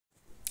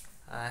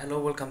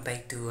Hello, welcome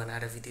back to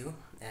another video.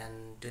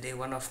 And today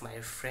one of my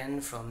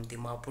friend from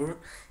Dimapur,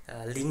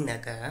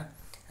 Naga,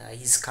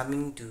 he's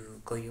coming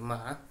to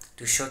Kohima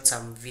to shoot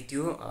some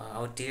video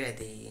out there at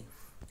the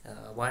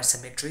war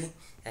cemetery,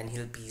 and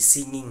he'll be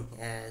singing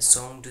a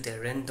song to the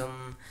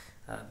random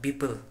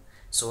people.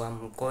 So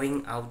I'm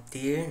going out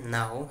there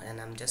now,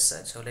 and I'm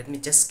just so let me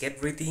just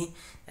get ready,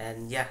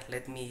 and yeah,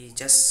 let me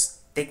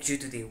just take you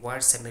to the war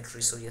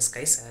cemetery. So yes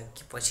guys,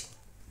 keep watching.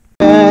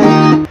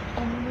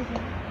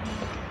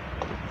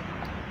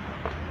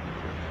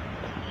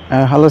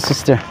 Hello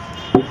sister.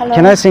 Hello.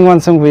 Can I sing one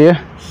song for you?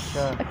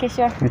 Sure. Okay,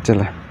 sure.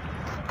 Chalo.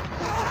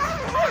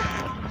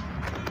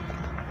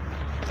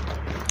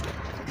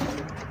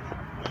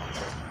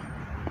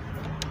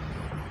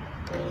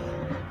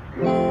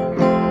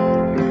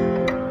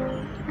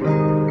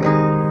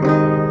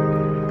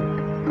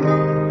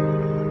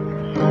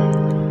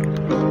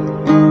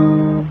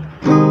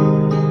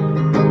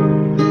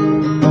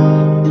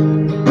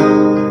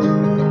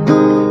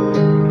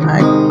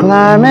 I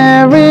climb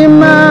every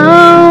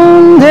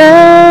mountain,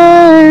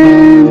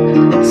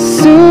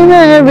 swim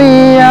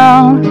every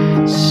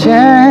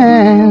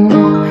ocean,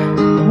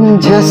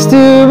 just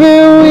to be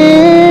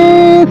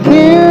with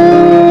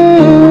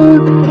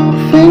you.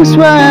 Things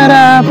what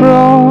I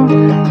broken,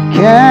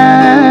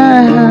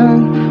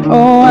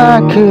 oh,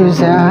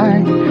 'cause I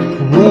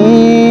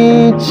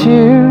need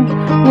you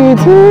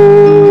with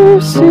you.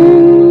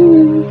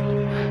 See,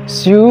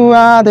 you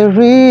are the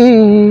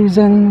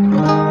reason.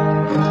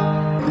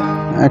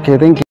 Okay,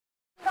 thank you.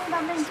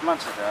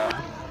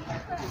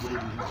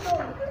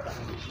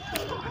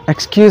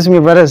 Excuse me,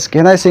 brothers.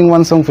 Can I sing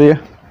one song for you?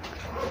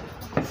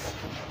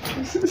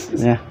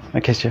 Yeah,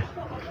 okay, sure.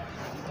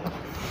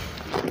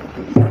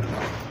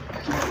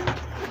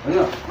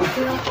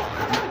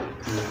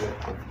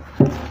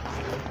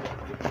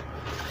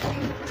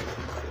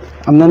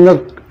 I'm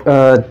not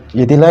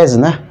utilized,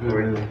 na?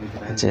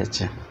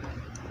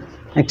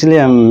 Actually,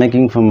 I'm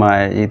making for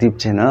my YouTube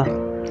channel,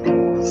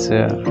 so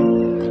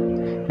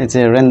it's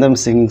a random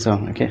singing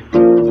song, okay?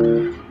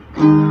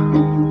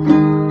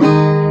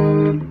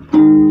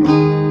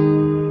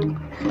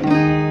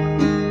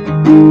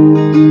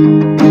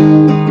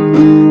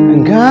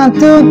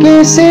 Gato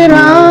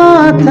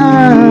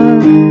kisirata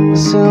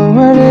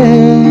sumare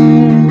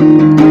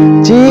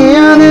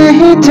jiya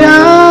nahi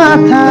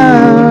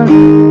jata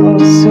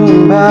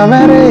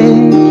sumbavare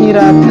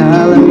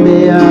kirata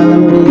lambiya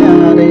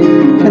re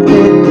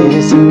kate tere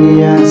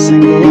sangiya re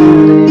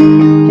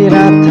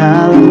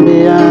kirata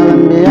lambiya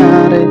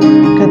re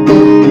kate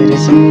tere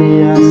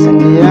sangiya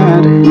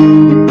re.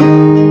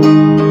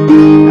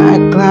 I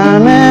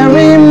climb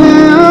every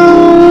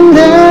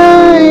mountain,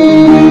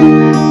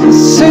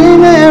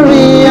 swim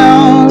every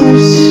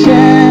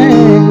ocean,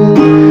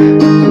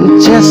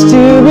 just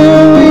to be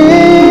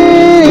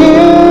with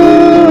you.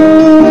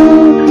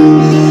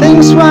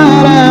 Things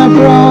what I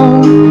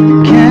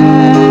broken,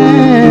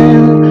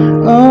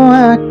 oh,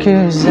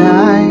 'cause I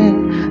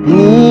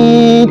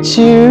need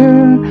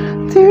you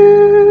to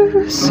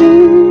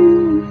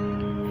see,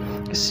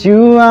 'cause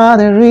you are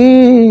the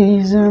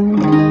reason.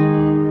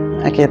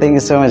 Okay, thank you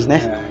so much.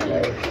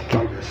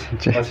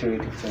 What's your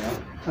YouTube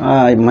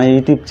channel? My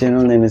YouTube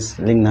channel name is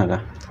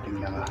Naga.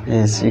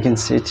 Yes, you can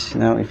search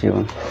now if you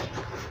want.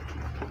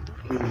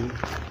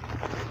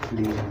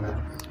 LINGNAG.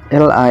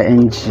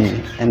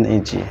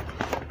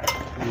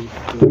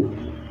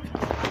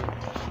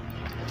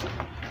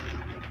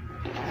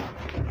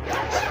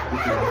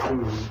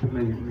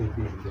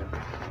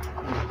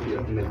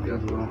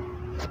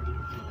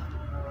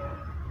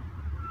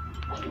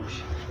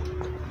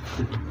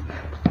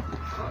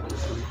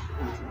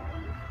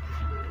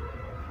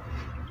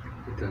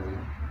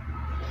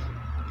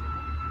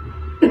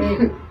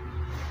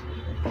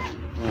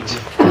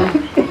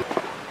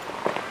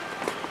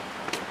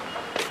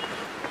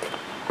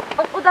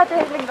 Udah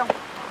deh, Linggong.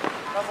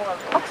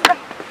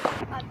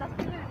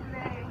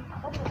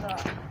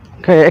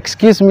 Okay,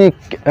 excuse me.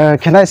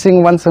 Can I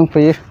sing one song for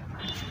you?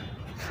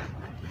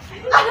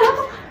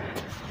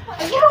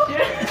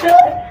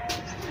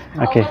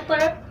 Okay.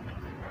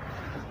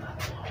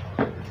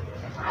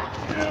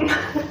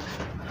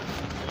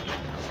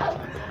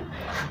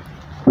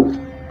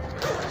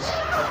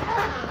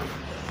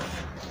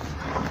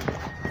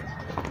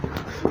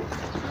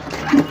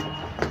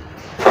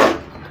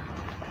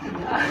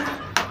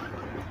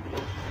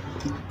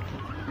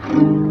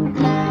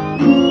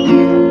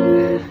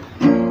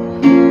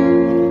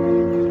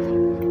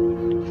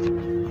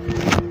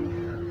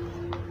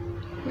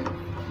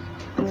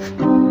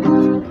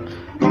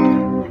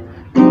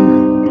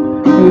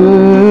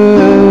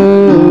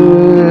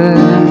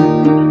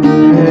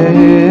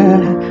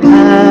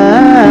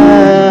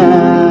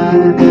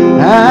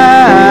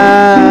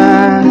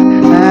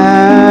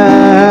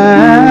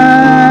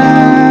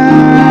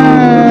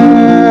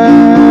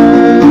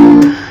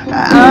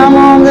 I'm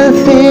on the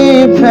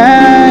deep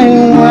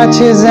end,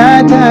 watches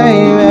I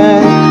dive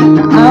in.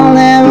 I'll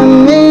never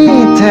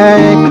meet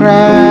a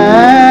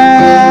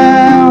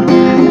crowd. I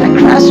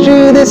crash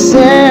through the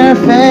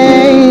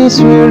surface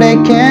where they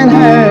can't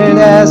hurt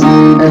us. us.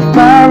 We're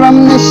far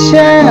from the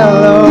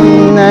shallow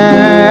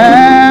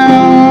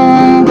now.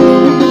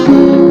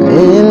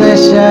 In the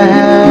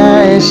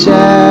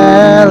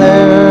shallow.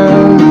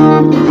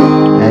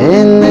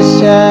 In the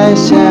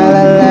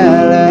shallow.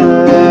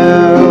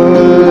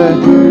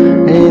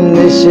 In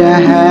the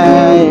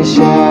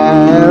shallow.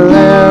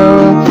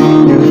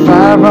 You're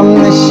far from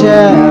the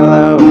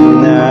shallow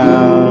now.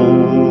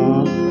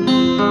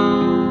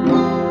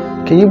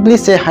 Can you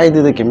please say hi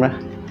to the camera?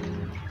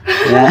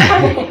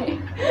 Yeah.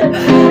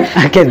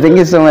 Okay, thank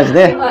you so much.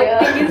 There.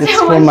 It's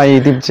for my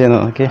YouTube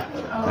channel. Okay.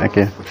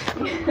 Okay.